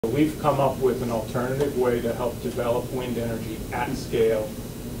we've come up with an alternative way to help develop wind energy at scale,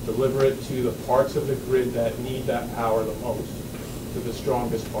 deliver it to the parts of the grid that need that power the most, to the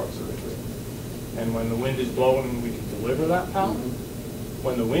strongest parts of the grid. And when the wind is blowing, we can deliver that power.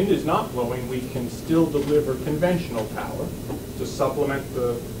 When the wind is not blowing, we can still deliver conventional power to supplement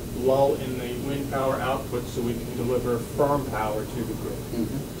the lull in the wind power output so we can deliver firm power to the grid.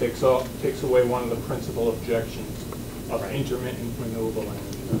 Takes away one of the principal objections of intermittent renewable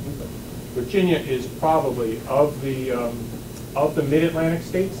energy. Virginia is probably, of the mid-Atlantic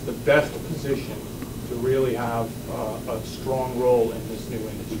states, the best position to really have a strong role in this new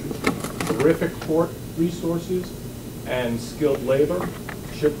industry. Terrific port resources and skilled labor,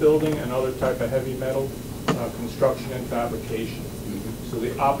 shipbuilding and other type of heavy metal construction and fabrication. So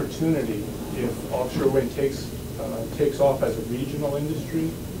the opportunity, if offshore wind takes off as a regional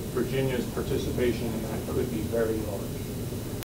industry, Virginia's participation in that could be very large.